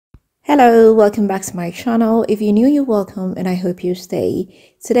Hello, welcome back to my channel. If you're new, you're welcome and I hope you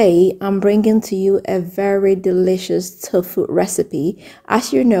stay. Today, I'm bringing to you a very delicious tofu recipe.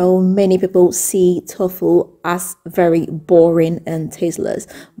 As you know, many people see tofu as very boring and tasteless,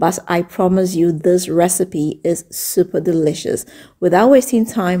 but I promise you this recipe is super delicious. Without wasting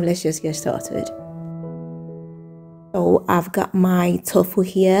time, let's just get started. So I've got my tofu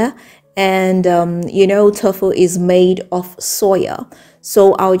here, and you know, tofu is made of soya,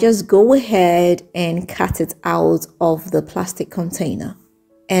 so I'll just go ahead and cut it out of the plastic container.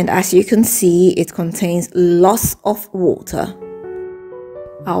 And as you can see, it contains lots of water.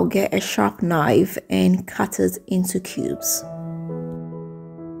 I'll get a sharp knife and cut it into cubes.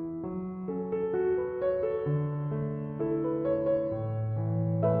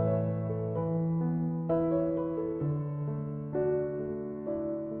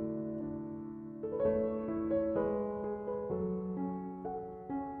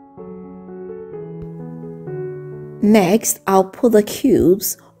 Next, I'll put the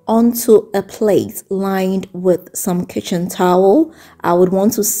cubes onto a plate lined with some kitchen towel. I would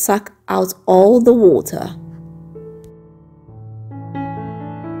want to suck out all the water.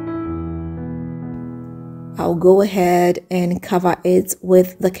 I'll go ahead and cover it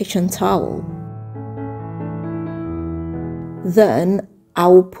with the kitchen towel. Then I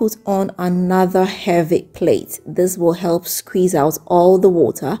will put on another heavy plate. This will help squeeze out all the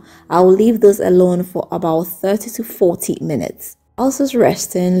water. I will leave this alone for about 30 to 40 minutes. Whilst it's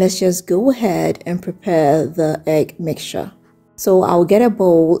resting, let's just go ahead and prepare the egg mixture. So I'll get a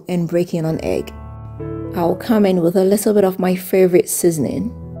bowl and break in an egg. I'll come in with a little bit of my favorite seasoning,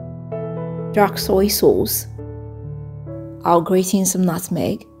 dark soy sauce. I'll grate in some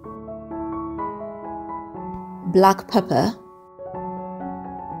nutmeg, black pepper,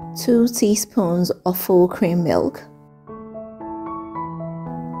 2 teaspoons of full cream milk.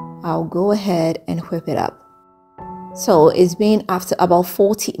 I'll go ahead and whip it up. So it's been after about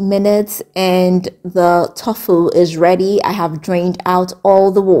 40 minutes and the tofu is ready. I have drained out all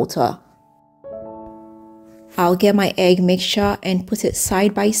the water. I'll get my egg mixture and put it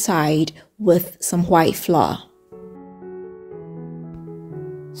side by side with some white flour.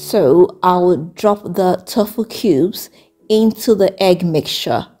 So I'll drop the tofu cubes into the egg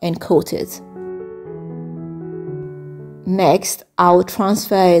mixture and coat it. Next, I'll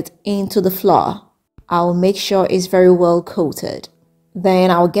transfer it into the flour. I'll make sure it's very well coated. Then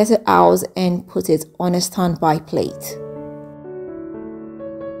I'll get it out and put it on a standby plate.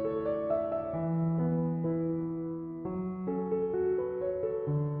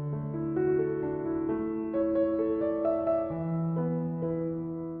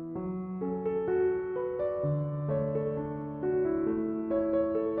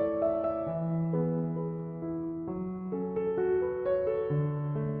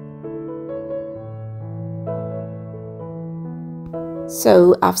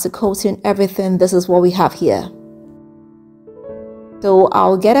 So after coating everything, this is what we have here. So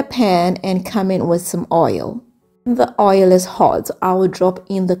I'll get a pan and come in with some oil. When the oil is hot, I will drop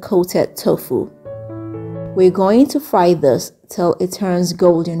in the coated tofu. We're going to fry this till it turns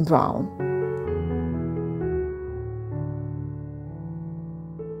golden brown.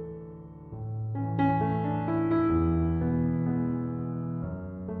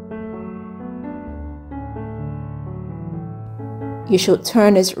 You should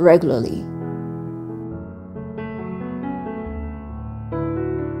turn it regularly.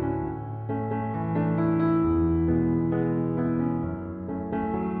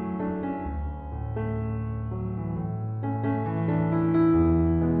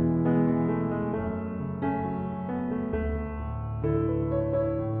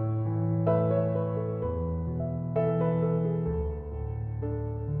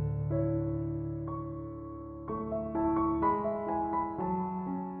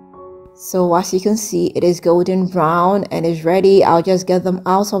 So as you can see, it is golden brown and is ready. I'll just get them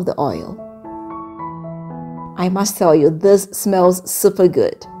out of the oil. I must tell you, this smells super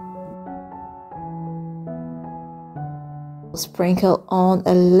good. Sprinkle on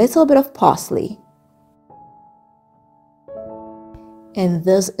a little bit of parsley. And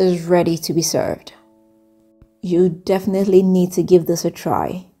this is ready to be served. You definitely need to give this a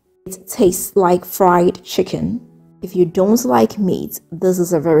try. It tastes like fried chicken. If you don't like meat, this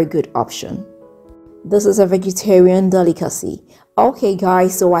is a very good option. This is a vegetarian delicacy. Okay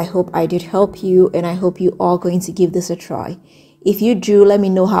guys, so I hope I did help you and I hope you are going to give this a try. If you do, let me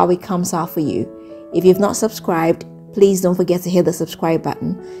know how it comes out for you. If you've not subscribed, please don't forget to hit the subscribe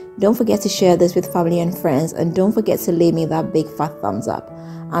button. Don't forget to share this with family and friends, and don't forget to leave me that big fat thumbs up.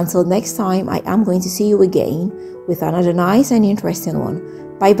 Until next time, I am going to see you again with another nice and interesting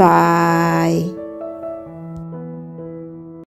one. Bye bye.